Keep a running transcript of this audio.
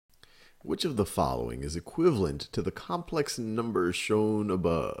Which of the following is equivalent to the complex numbers shown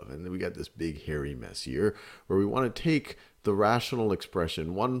above? And then we got this big hairy mess here where we want to take the rational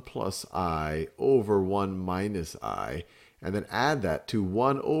expression 1 plus I over 1 minus I and then add that to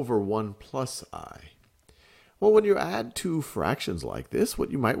 1 over 1 plus I. Well, when you add two fractions like this,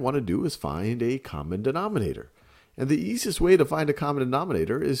 what you might want to do is find a common denominator. And the easiest way to find a common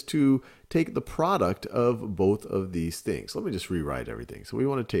denominator is to take the product of both of these things. Let me just rewrite everything. So we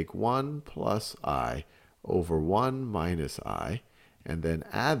want to take 1 plus I over 1 minus I, and then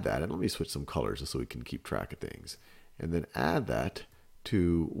add that, and let me switch some colors just so we can keep track of things, and then add that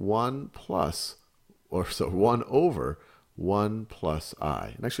to 1 over 1 plus I.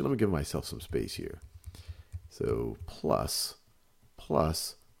 And actually, let me give myself some space here. So plus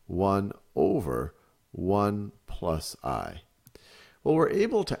 1 over 1 plus I. Well, we're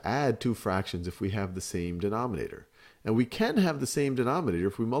able to add two fractions if we have the same denominator. And we can have the same denominator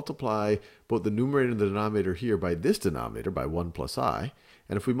if we multiply both the numerator and the denominator here by this denominator, by 1 plus I,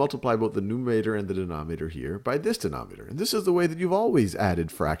 and if we multiply both the numerator and the denominator here by this denominator. And this is the way that you've always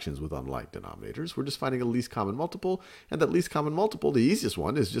added fractions with unlike denominators. We're just finding a least common multiple, and that least common multiple, the easiest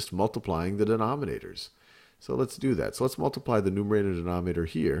one, is just multiplying the denominators. So let's do that. So let's multiply the numerator and denominator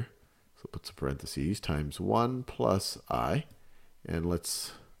here. So put some parentheses, times 1 plus I, and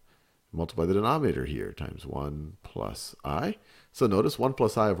let's multiply the denominator here, times 1 plus I. So notice 1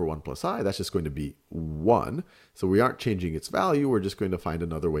 plus I over 1 plus I, that's just going to be 1. So we aren't changing its value, we're just going to find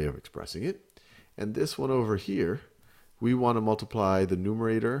another way of expressing it. And this one over here, we want to multiply the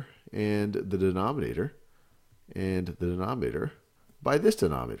numerator and the denominator by this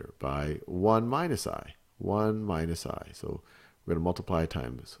denominator, by 1 minus I. 1 minus I. So we're going to multiply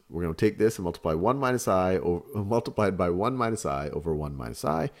times. We're going to take this and multiply 1 minus I, multiplied by 1 minus I over 1 minus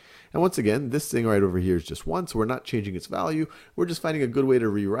I. And once again, this thing right over here is just 1, so we're not changing its value. We're just finding a good way to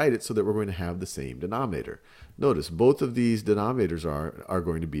rewrite it so that we're going to have the same denominator. Notice both of these denominators are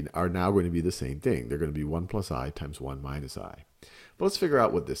now going to be the same thing. They're going to be 1 plus I times 1 minus I. But let's figure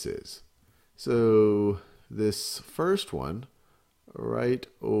out what this is. So this first one right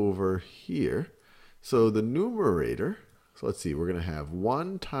over here. So the numerator, so let's see, we're going to have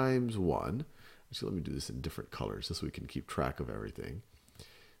 1 times 1. Actually, let me do this in different colors just so we can keep track of everything.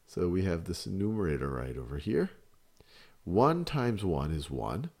 So we have this numerator right over here. 1 times 1 is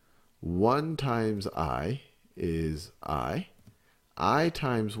 1. 1 times I is I. I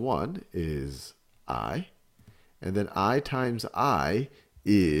times 1 is I. And then I times I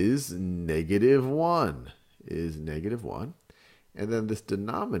is negative 1. And then this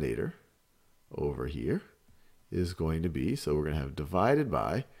denominator over here is going to be, so we're going to have divided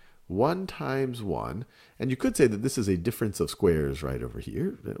by 1 times 1. And you could say that this is a difference of squares right over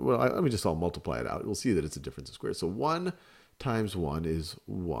here. Well, let me just all multiply it out. We'll see that it's a difference of squares. So 1 times 1 is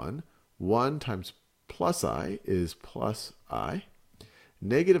 1. 1 times plus I is plus I.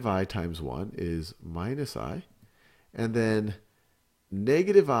 Negative I times 1 is minus I. And then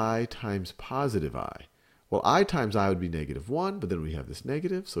negative I times positive I. Well, I times I would be negative 1, but then we have this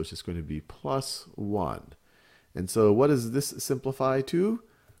negative, so it's just going to be plus 1. And so what does this simplify to?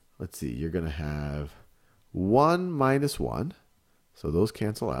 Let's see, you're going to have 1 minus 1, so those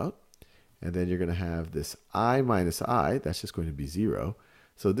cancel out. And then you're going to have this I minus I, that's just going to be 0.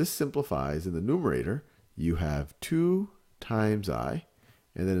 So this simplifies. In the numerator, you have 2 times I,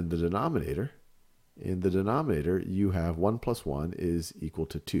 and then in the denominator, you have 1 plus 1 is equal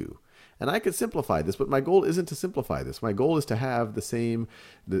to 2. And I could simplify this, but my goal isn't to simplify this. My goal is to have a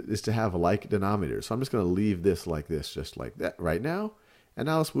like denominator. So I'm just going to leave this like this, just like that right now. And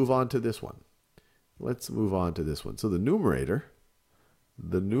now let's move on to this one. So the numerator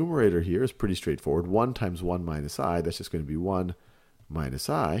here is pretty straightforward. 1 times 1 minus I, that's just going to be 1 minus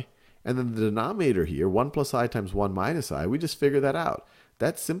I. And then the denominator here, 1 plus I times 1 minus I, we just figure that out.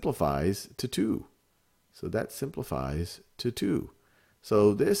 That simplifies to 2.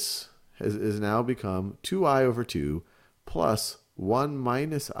 So this has now become 2I over 2 plus 1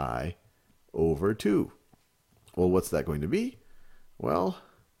 minus I over 2. Well, what's that going to be? Well,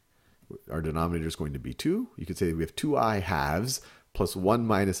 our denominator is going to be 2. You could say we have 2I halves plus 1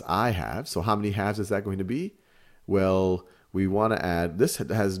 minus I halves. So how many halves is that going to be? Well, we want to add, this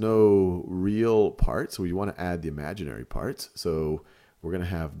has no real parts, so we want to add the imaginary parts. So we're going to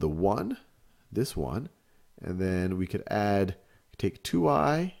have the 1, this one, and then we could take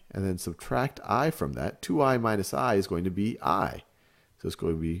 2I and then subtract I from that. 2I minus I is going to be I. So it's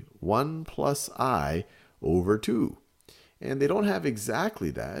going to be 1 plus I over 2. And they don't have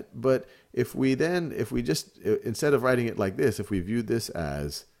exactly that, but if we just, instead of writing it like this, if we viewed this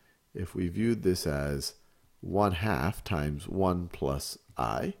as 1/2 times 1 plus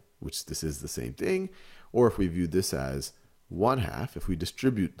I, which this is the same thing, or if we view this as 1/2, if we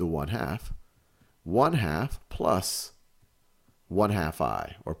distribute the 1/2, 1/2 plus 1/2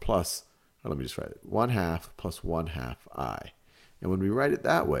 I, or plus, let me just write it, 1/2 plus 1/2 I. And when we write it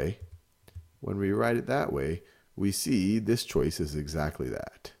that way, we see this choice is exactly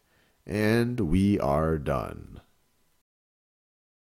that. And we are done.